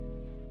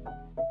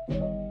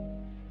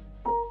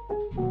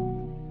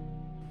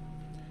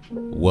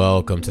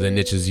Welcome to The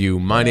Niche Is You.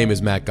 My name is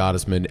Matt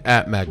Gottesman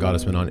at Matt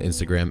Gottesman on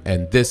Instagram,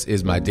 and this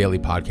is my daily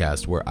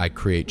podcast where I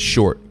create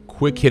short,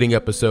 quick-hitting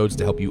episodes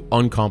to help you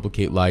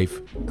uncomplicate life,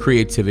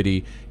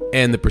 creativity,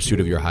 and the pursuit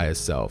of your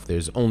highest self.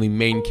 There's only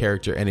main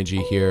character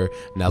energy here.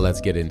 Now let's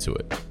get into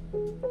it.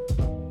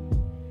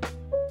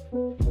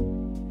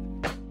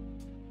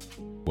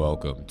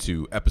 Welcome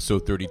to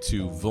episode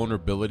 32.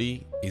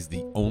 Vulnerability is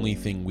the only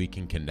thing we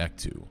can connect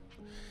to.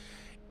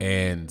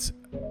 And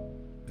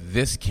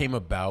this came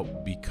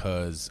about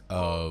because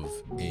of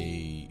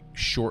a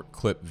short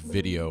clip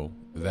video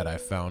that I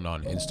found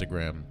on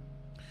Instagram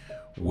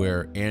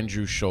where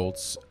Andrew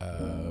Schulz,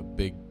 a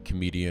big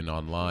comedian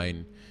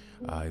online,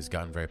 has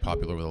gotten very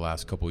popular over the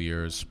last couple of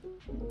years.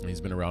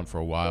 He's been around for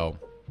a while,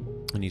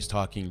 and he's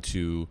talking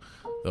to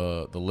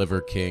the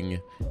Liver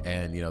King,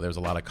 and there's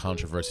a lot of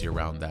controversy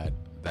around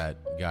that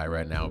guy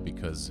right now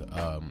because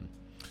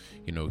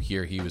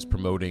here he was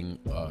promoting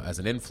as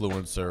an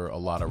influencer a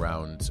lot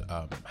around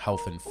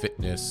health and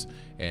fitness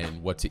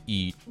and what to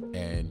eat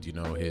and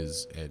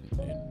his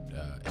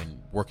and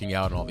working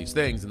out and all these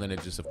things, and then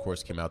it just of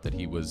course came out that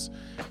he was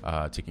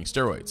taking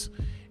steroids,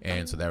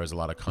 and so there was a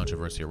lot of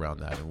controversy around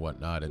that and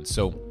whatnot. And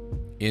so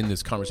in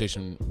this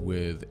conversation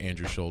with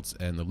Andrew Schulz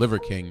and the Liver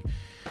King,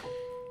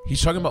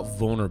 he's talking about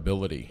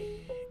vulnerability,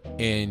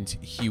 and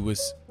he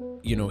was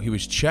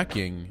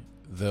checking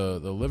the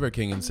Liver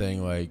King and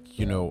saying,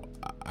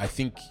 I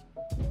think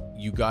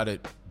you got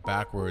it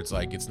backwards.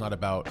 Like, it's not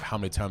about how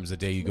many times a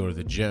day you go to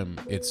the gym.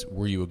 It's,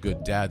 were you a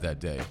good dad that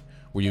day?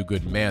 Were you a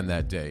good man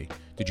that day?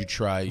 Did you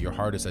try your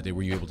hardest that day?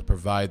 Were you able to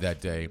provide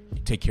that day?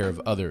 Take care of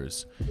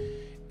others?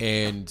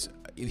 And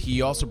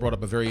he also brought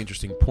up a very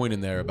interesting point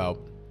in there about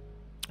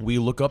we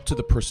look up to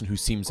the person who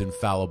seems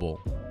infallible,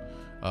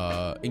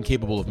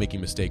 incapable of making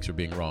mistakes or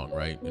being wrong,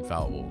 right?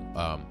 Infallible.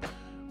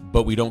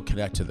 But we don't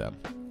connect to them.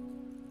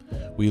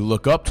 We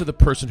look up to the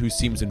person who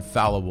seems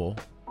infallible,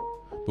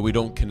 but we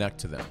don't connect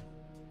to them.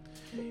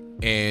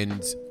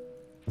 And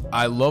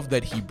I love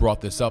that he brought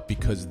this up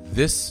because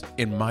this,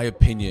 in my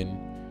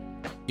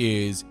opinion,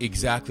 is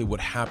exactly what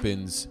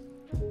happens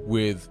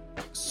with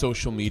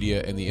social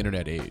media and the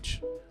internet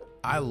age.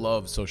 I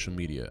love social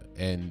media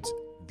and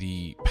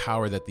the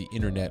power that the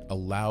internet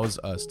allows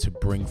us to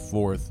bring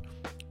forth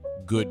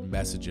good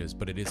messages,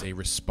 but it is a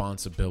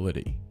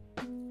responsibility.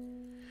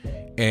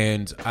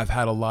 And I've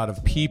had a lot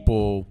of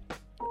people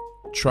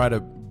try to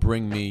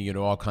bring me,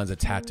 all kinds of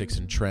tactics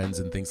and trends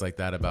and things like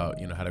that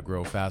about, how to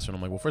grow faster. And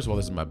I'm like, well, first of all,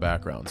 this is my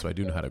background, so I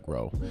do know how to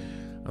grow.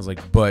 I was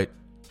like, but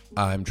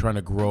I'm trying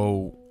to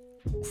grow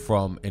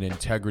from an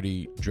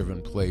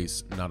integrity-driven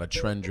place, not a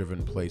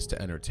trend-driven place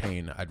to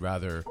entertain. I'd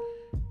rather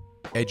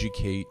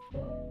educate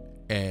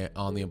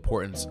on the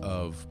importance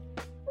of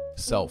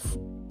self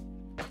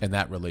and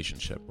that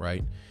relationship,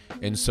 right?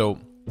 And so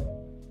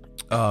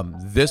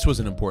this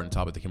was an important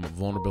topic that came up.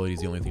 Vulnerability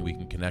is the only thing we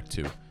can connect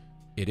to.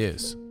 It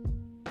is.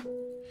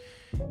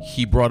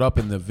 He brought up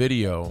in the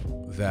video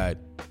that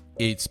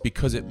it's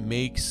because it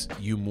makes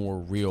you more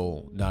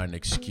real, not an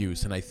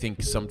excuse. And I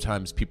think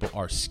sometimes people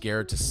are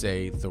scared to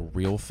say the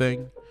real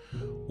thing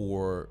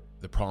or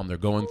the problem they're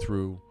going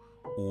through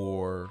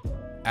or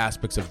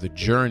aspects of the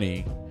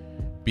journey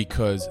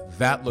because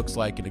that looks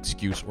like an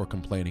excuse or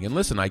complaining. And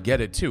listen, I get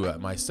it too.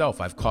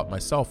 Myself, I've caught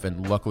myself,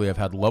 and luckily I've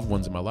had loved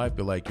ones in my life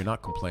be like, you're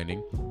not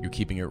complaining, you're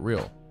keeping it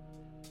real.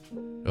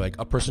 Like,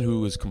 a person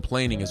who is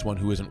complaining is one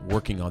who isn't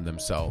working on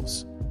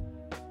themselves.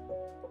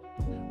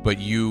 But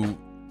you,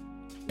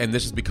 and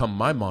this has become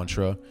my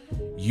mantra,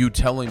 you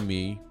telling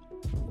me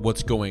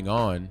what's going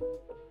on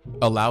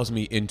allows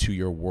me into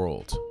your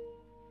world.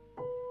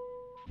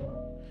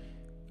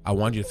 I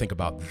want you to think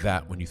about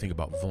that when you think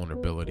about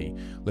vulnerability.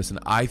 Listen,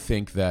 I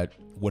think that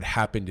what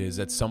happened is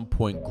at some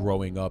point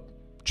growing up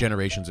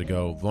generations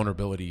ago,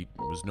 vulnerability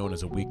was known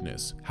as a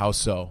weakness. How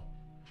so?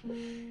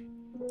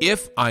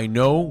 If I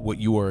know what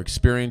you are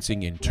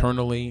experiencing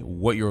internally,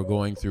 what you're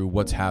going through,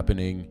 what's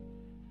happening,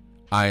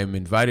 I am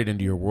invited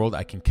into your world.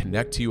 I can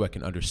connect to you. I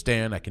can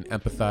understand. I can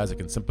empathize. I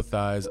can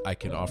sympathize. I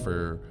can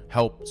offer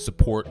help,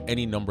 support,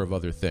 any number of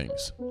other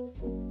things.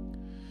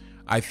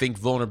 I think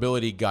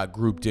vulnerability got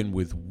grouped in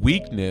with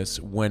weakness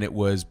when it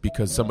was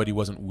because somebody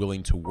wasn't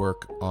willing to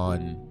work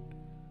on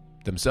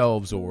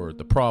themselves or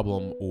the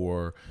problem,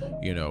 or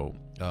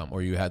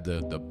or you had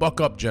the buck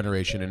up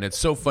generation. And it's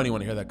so funny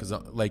when I hear that because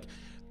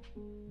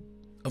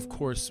of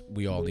course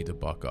we all need to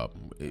buck up.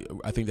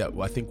 I think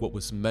what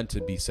was meant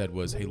to be said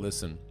was, hey,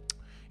 listen,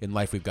 in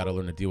life we've got to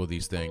learn to deal with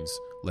these things.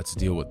 Let's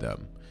deal with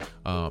them,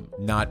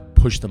 not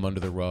push them under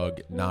the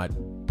rug, not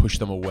push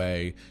them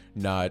away,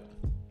 not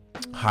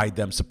hide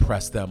them,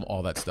 suppress them,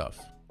 all that stuff.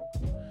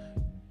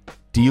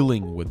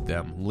 Dealing with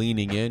them,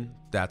 leaning in,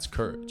 that's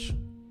courage.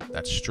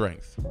 That's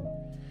strength.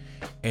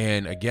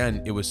 And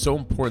again, it was so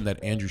important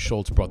that Andrew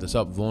Schulz brought this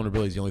up.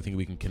 Vulnerability is the only thing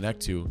we can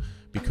connect to,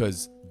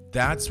 because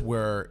that's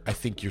where I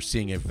think you're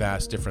seeing a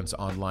vast difference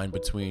online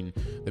between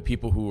the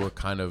people who are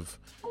kind of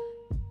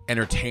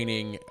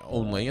entertaining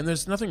only. And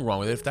there's nothing wrong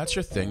with it. If that's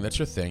your thing, that's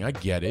your thing. I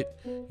get it,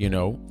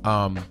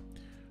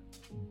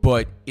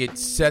 but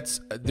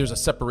there's a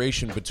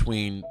separation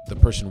between the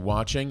person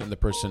watching and the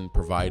person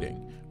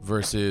providing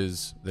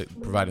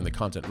providing the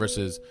content,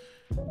 versus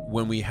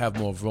when we have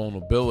more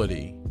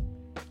vulnerability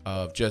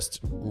of just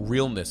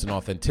realness and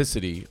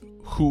authenticity.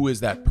 Who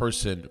is that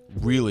person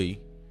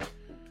really?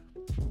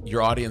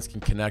 Your audience can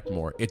connect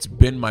more. It's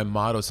been my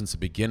motto since the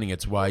beginning.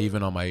 It's why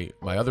even on my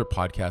other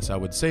podcasts, I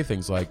would say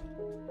things like,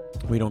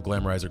 we don't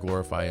glamorize or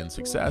glorify in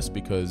success,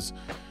 because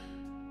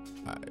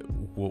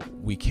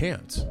we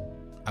can't.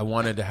 I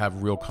wanted to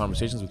have real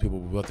conversations with people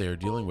with what they are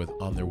dealing with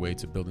on their way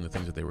to building the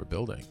things that they were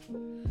building,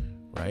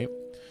 right?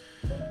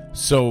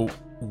 So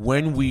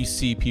when we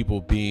see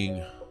people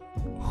being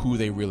who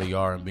they really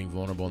are and being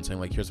vulnerable and saying,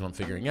 like, here's what I'm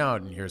figuring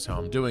out, and here's how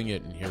I'm doing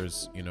it, and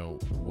here's,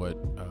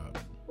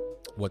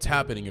 what's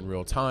happening in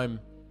real time,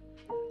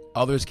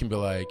 others can be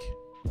like,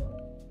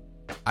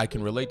 I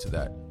can relate to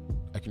that.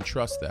 I can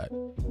trust that.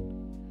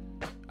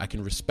 I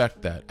can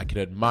respect that. I can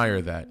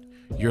admire that.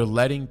 You're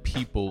letting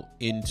people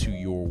into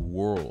your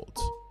world.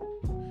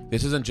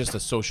 This isn't just a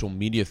social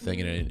media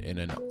thing and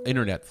an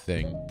internet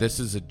thing. This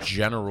is a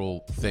general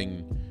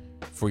thing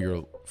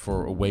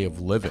for a way of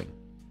living.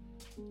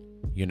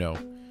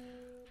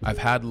 I've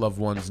had loved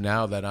ones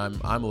now that I'm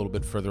a little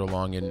bit further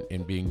along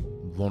in being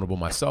vulnerable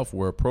myself,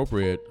 where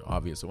appropriate,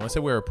 obviously. When I say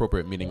where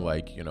appropriate, meaning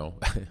like, we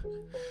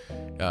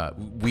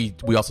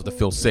also have to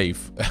feel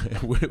safe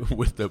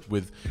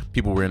with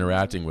people we're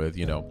interacting with,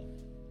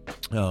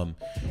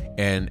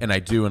 and I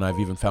do, and I've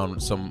even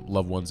found some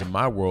loved ones in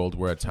my world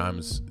where at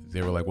times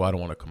they were like, well, I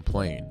don't want to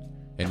complain.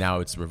 And now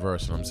it's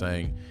reversed, and I'm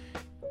saying,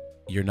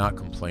 you're not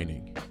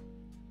complaining.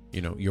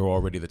 You're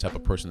already the type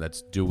of person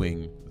that's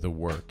doing the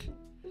work.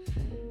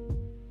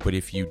 But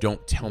if you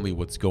don't tell me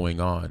what's going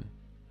on,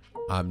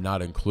 I'm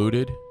not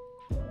included.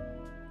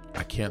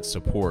 I can't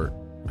support.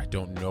 I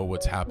don't know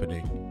what's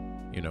happening,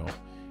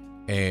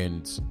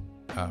 and,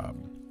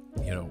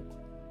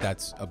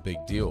 that's a big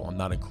deal. I'm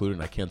not included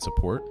and I can't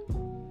support.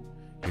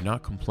 You're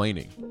not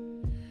complaining.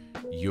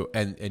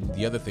 And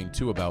the other thing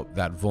too about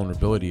that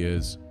vulnerability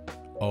is,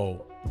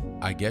 oh,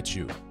 I get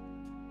you.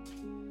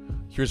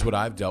 Here's what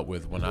I've dealt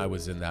with when I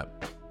was in that,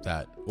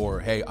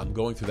 or, hey, I'm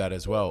going through that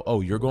as well.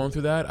 Oh, you're going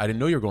through that? I didn't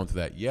know you were going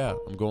through that. Yeah,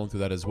 I'm going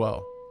through that as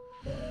well.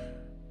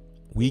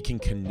 We can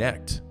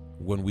connect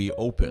when we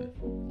open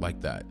like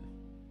that.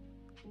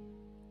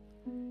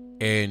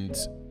 And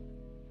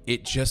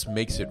it just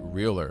makes it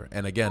realer.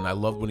 And again, I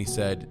love when he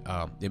said,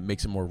 it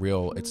makes it more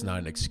real. It's not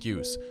an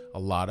excuse. A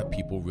lot of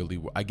people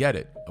really, I get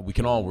it. We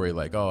can all worry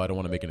like, oh, I don't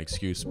want to make an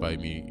excuse by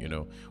me,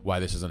 why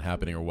this isn't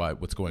happening or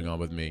what's going on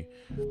with me.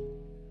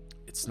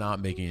 It's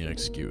not making an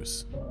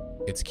excuse.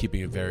 It's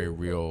keeping it very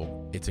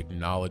real. It's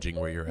acknowledging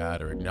where you're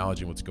at, or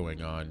acknowledging what's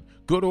going on,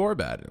 good or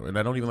bad. And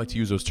I don't even like to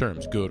use those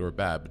terms, good or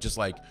bad, but just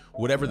like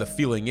whatever the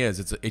feeling is,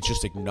 it's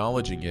just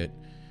acknowledging it,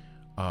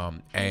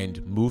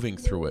 and moving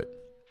through it.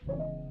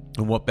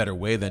 And what better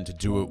way than to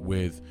do it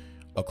with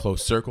a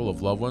close circle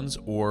of loved ones,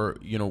 or,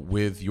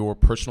 with your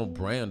personal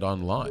brand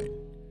online.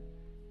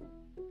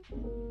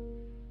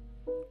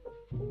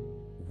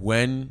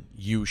 When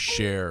you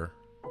share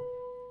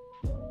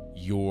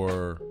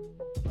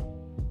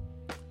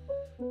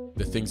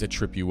the things that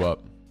trip you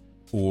up,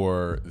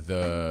 or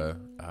the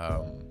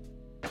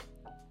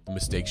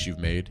mistakes you've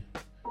made,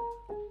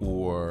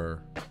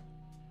 or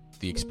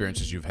the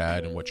experiences you've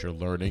had and what you're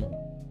learning,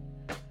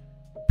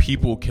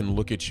 people can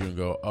look at you and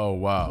go, oh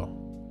wow,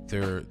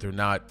 they're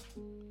not,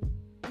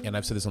 and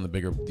I've said this on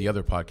the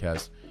other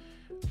podcast,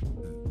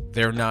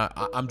 they're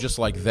not, I'm just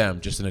like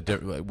them, just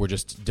we're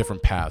just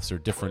different paths or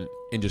different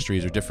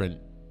industries or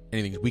different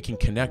anything. We can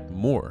connect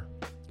more.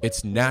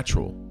 It's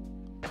natural.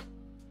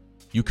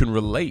 You can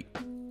relate.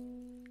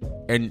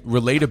 And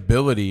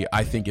relatability,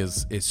 I think,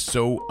 is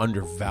so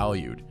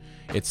undervalued.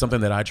 It's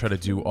something that I try to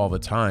do all the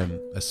time,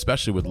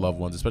 especially with loved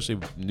ones, especially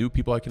with new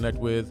people I connect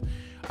with,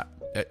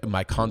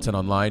 my content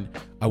online.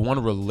 I want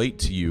to relate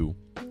to you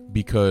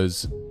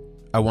because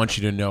I want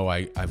you to know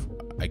I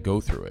go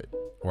through it,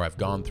 or I've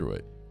gone through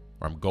it,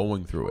 or I'm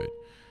going through it.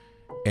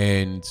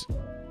 And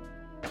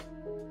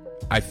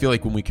I feel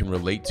like when we can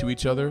relate to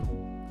each other,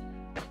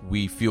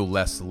 we feel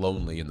less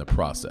lonely in the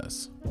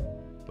process.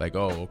 Like,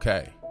 oh,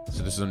 okay,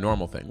 so this is a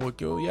normal thing.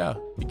 Well, yeah,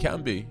 it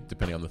can be,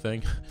 depending on the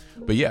thing.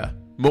 But yeah,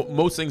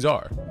 most things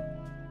are.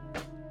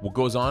 What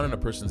goes on in a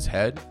person's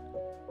head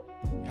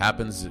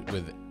happens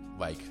with,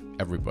 like,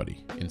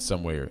 everybody in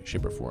some way or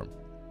shape or form.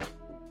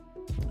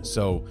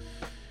 So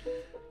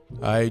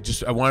I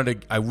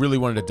really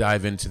wanted to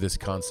dive into this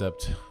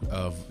concept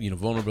of,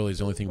 vulnerability is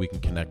the only thing we can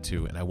connect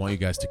to. And I want you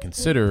guys to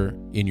consider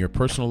in your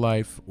personal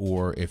life,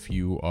 or if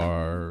you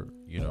are,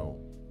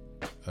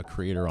 a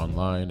creator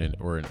online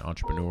or an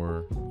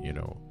entrepreneur,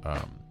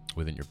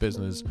 within your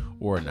business,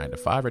 or a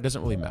 9-to-5, it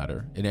doesn't really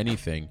matter in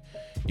anything,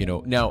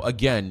 Now,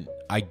 again,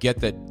 I get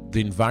that the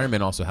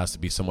environment also has to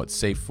be somewhat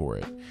safe for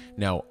it.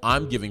 Now,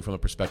 I'm giving from a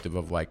perspective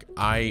of, like,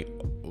 I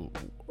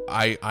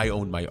I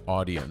own my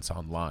audience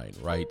online,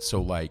 right?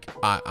 So like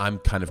I'm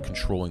kind of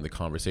controlling the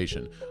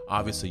conversation.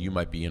 Obviously you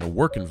might be in a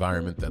work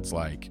environment that's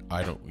like,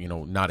 I don't,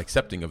 not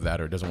accepting of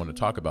that or doesn't want to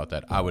talk about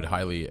that. I would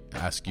highly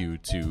ask you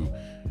to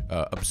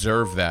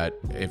observe that,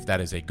 if that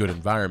is a good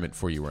environment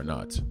for you or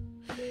not.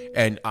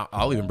 And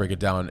I'll even break it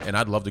down, and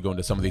I'd love to go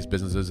into some of these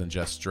businesses and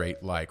just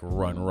straight like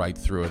run right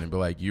through it and be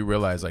like, you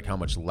realize like how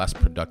much less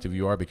productive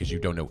you are because you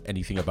don't know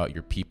anything about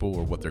your people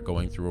or what they're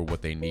going through or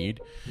what they need.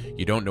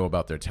 You don't know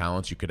about their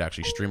talents. You could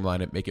actually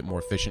streamline it, make it more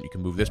efficient. You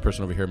can move this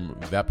person over here,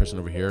 move that person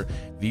over here.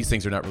 These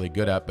things they're not really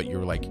good at, but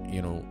you're like,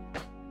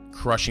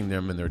 crushing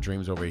them in their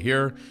dreams over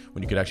here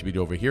when you could actually be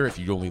over here if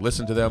you only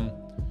listen to them.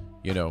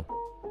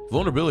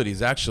 Vulnerability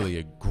is actually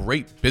a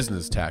great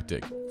business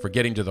tactic for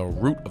getting to the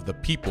root of the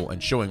people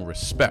and showing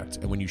respect.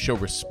 And when you show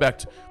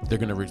respect, they're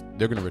gonna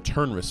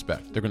return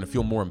respect. They're gonna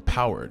feel more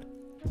empowered.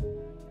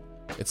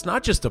 It's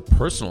not just a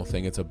personal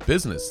thing; it's a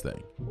business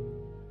thing.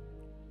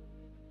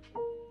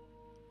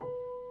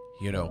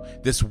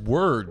 This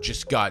word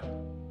just got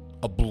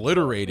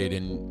obliterated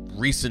in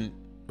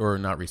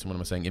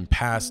in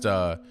past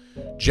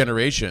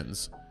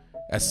generations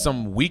as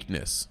some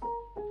weakness.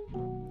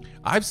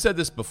 I've said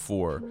this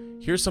before.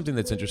 Here's something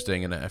that's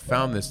interesting, and I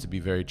found this to be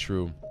very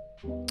true.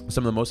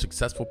 Some of the most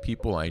successful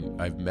people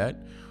I've met,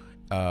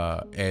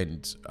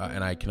 and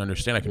I can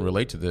understand, I can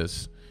relate to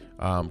this,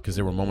 because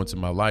there were moments in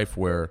my life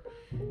where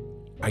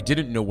I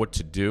didn't know what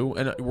to do,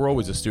 and we're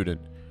always a student.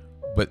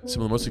 But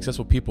some of the most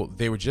successful people,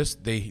 they just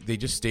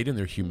stayed in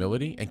their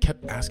humility and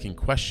kept asking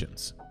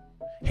questions.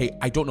 Hey,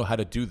 I don't know how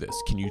to do this.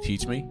 Can you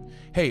teach me?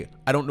 Hey,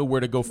 I don't know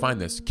where to go find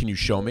this. Can you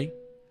show me?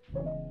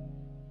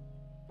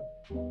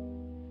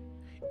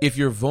 If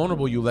you're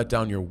vulnerable, you let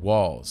down your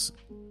walls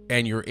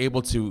and you're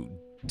able to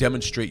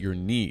demonstrate your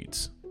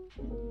needs.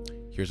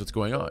 Here's what's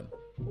going on.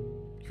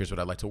 Here's what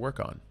I'd like to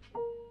work on.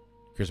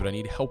 Here's what I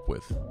need help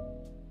with.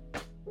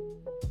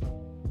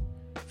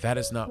 That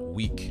is not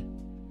weak.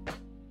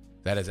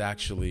 That is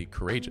actually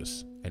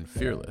courageous and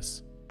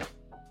fearless.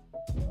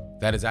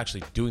 That is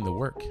actually doing the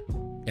work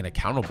and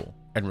accountable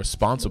and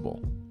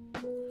responsible.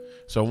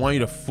 So I want you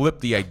to flip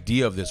the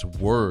idea of this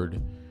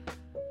word,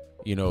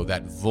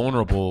 that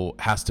vulnerable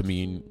has to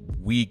mean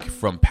weak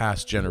from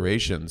past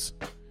generations.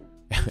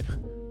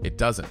 It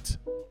doesn't.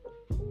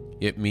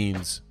 It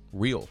means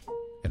real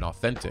and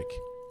authentic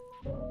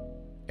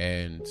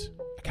and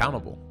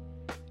accountable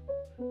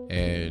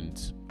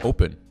and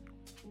open.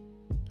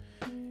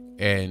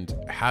 And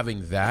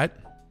having that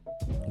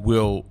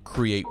will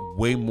create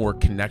way more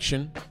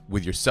connection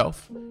with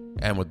yourself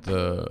and with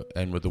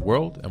the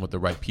world and with the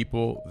right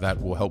people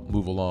that will help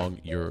move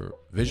along your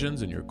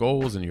visions and your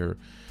goals and your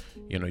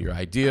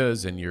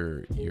ideas and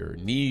your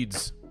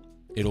needs.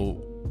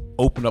 It'll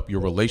open up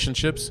your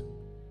relationships.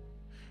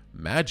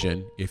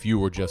 Imagine if you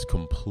were just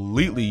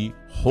completely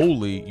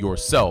wholly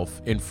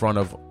yourself in front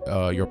of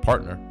your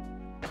partner.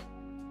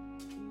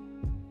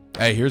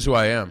 Hey, here's who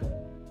I am.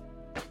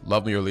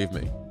 Love me or leave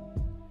me.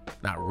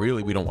 Not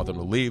really, we don't want them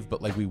to leave,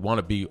 but like we want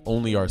to be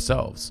only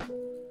ourselves.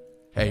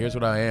 Hey, here's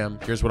what I am.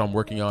 Here's what I'm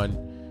working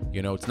on.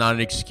 It's not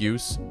an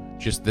excuse.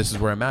 Just this is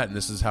where I'm at and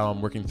this is how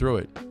I'm working through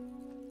it.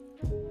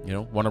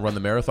 Want to run the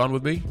marathon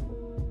with me?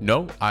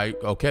 No?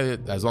 Okay,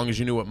 as long as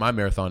you knew what my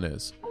marathon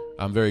is.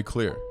 I'm very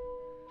clear.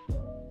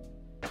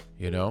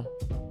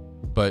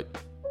 But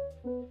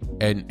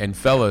and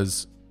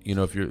fellas,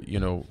 if you're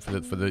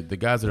for the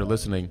guys that are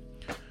listening,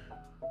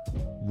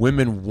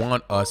 women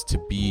want us to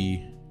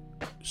be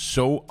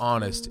so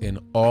honest in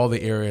all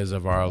the areas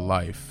of our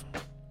life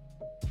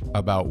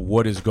about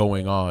what is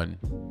going on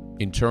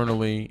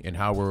internally and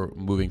how we're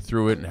moving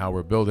through it and how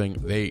we're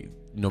building.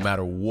 No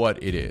matter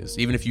what it is,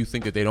 even if you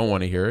think that they don't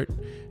want to hear it,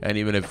 and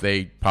even if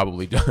they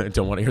probably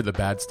don't want to hear the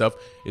bad stuff,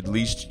 at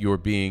least you're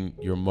being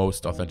your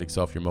most authentic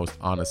self, your most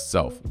honest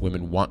self.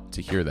 Women want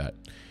to hear that.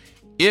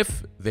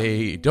 If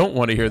they don't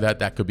want to hear that,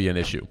 that could be an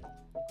issue.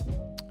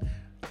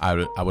 I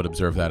would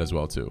observe that as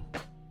well too.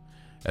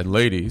 And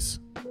ladies,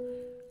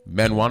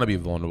 men want to be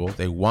vulnerable.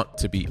 They want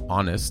to be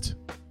honest.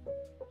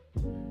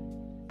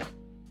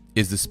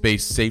 Is the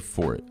space safe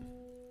for it?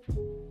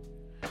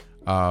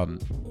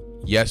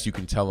 Yes, you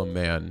can tell a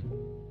man,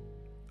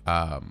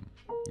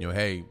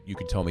 hey, you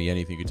can tell me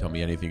anything. You can tell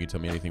me anything. You can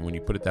tell me anything. When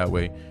you put it that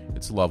way,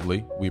 it's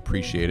lovely. We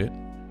appreciate it.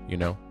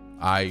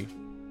 I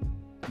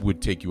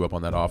would take you up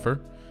on that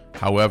offer.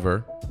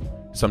 However,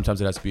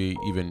 sometimes it has to be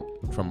even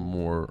from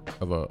more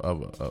of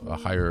a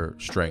higher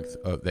strength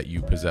that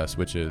you possess,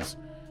 which is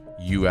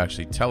you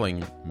actually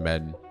telling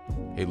men,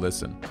 hey,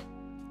 listen,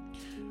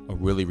 a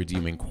really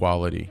redeeming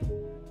quality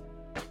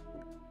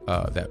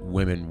that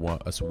women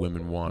want,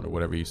 or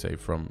whatever you say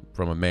from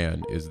a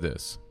man is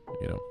this,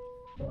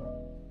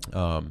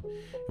 and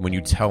when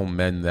you tell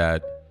men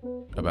that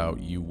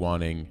about you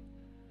wanting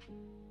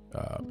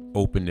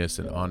openness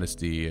and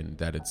honesty and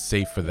that it's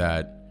safe for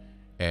that,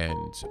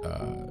 and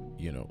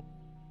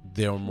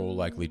they're more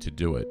likely to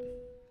do it.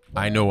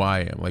 I know I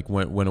am. Like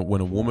when a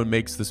woman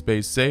makes the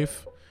space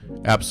safe,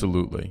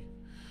 absolutely,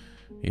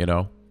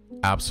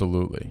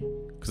 absolutely,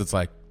 because it's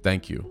like,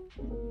 thank you.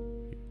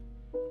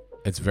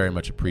 it's very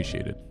much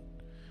appreciated,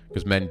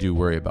 because men do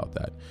worry about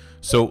that.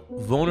 So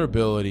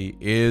vulnerability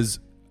is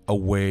a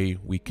way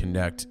we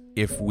connect.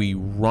 If we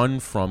run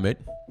from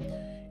it,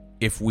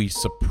 if we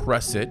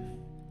suppress it,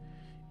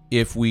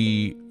 if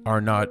we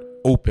are not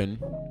open,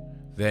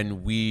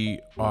 then we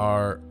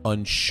are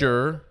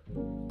unsure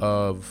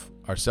of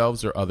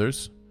ourselves or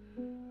others.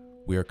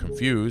 We are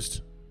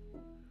confused.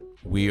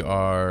 We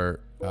are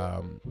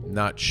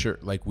not sure,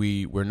 like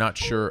we're not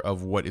sure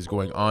of what is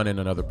going on in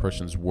another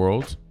person's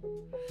world.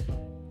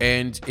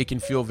 And it can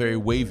feel very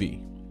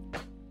wavy,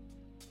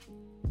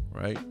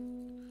 right?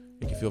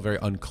 It can feel very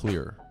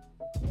unclear.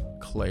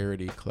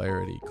 Clarity.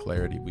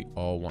 We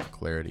all want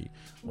clarity.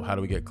 Well, how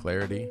do we get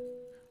clarity?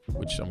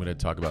 Which I'm going to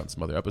talk about in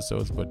some other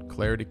episodes, but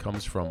clarity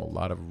comes from a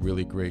lot of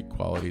really great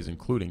qualities,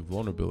 including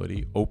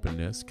vulnerability,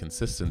 openness,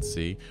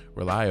 consistency,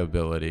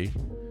 reliability,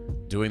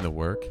 doing the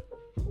work,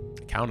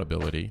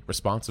 accountability,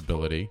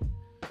 responsibility,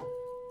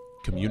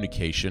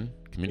 communication.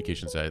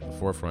 Communication's at the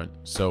forefront.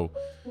 So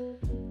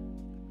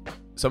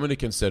something to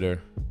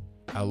consider.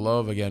 I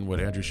love, again, what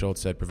Andrew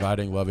Schultz said,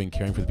 providing, loving,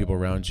 caring for the people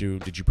around you.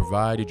 Did you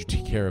provide? Did you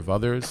take care of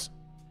others?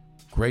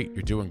 Great.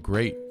 You're doing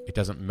great. It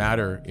doesn't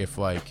matter if,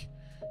 like,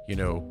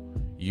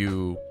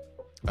 you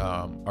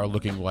are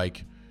looking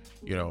like,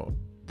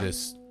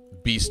 this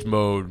beast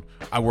mode.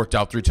 I worked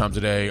out 3 times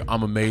a day.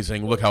 I'm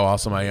amazing. Look how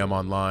awesome I am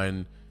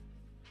online.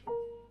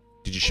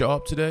 Did you show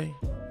up today?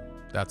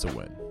 That's a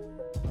win.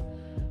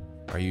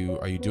 Are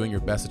you doing your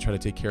best to try to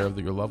take care of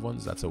your loved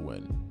ones? That's a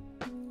win.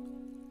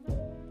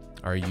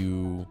 Are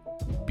you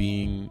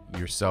being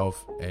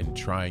yourself and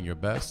trying your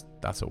best?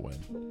 That's a win.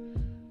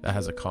 That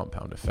has a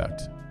compound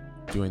effect.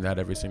 Doing that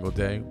every single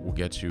day will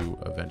get you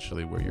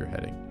eventually where you're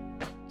heading.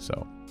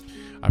 So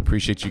I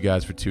appreciate you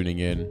guys for tuning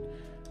in.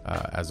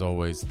 As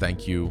always,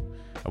 thank you.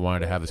 I wanted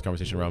to have this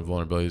conversation around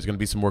vulnerability. There's going to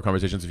be some more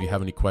conversations. If you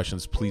have any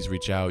questions, please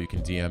reach out. You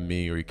can DM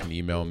me or you can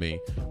email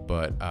me.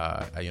 But,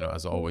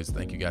 as always,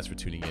 thank you guys for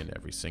tuning in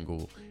every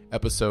single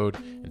episode.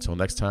 Until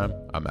next time,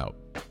 I'm out.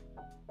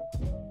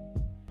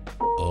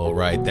 All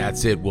right,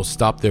 that's it. We'll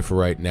stop there for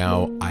right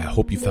now. I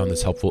hope you found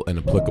this helpful and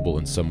applicable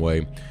in some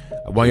way.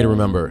 I want you to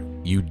remember,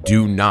 you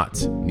do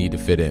not need to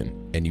fit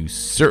in, and you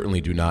certainly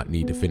do not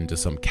need to fit into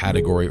some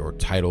category or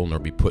title nor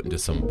be put into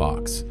some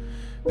box.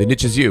 The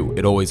niche is you.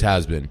 It always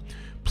has been.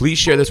 Please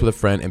share this with a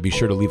friend and be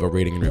sure to leave a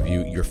rating and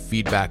review. Your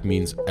feedback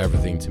means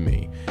everything to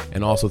me.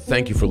 And also,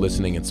 thank you for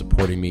listening and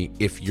supporting me.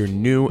 If you're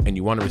new and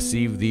you want to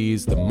receive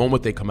these the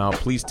moment they come out,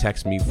 please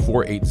text me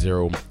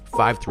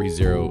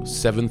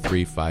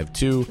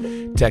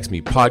 480-530-7352. Text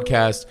me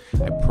podcast.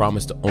 I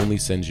promise to only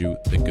send you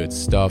the good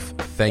stuff.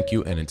 Thank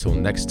you. And until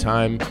next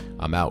time,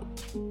 I'm out.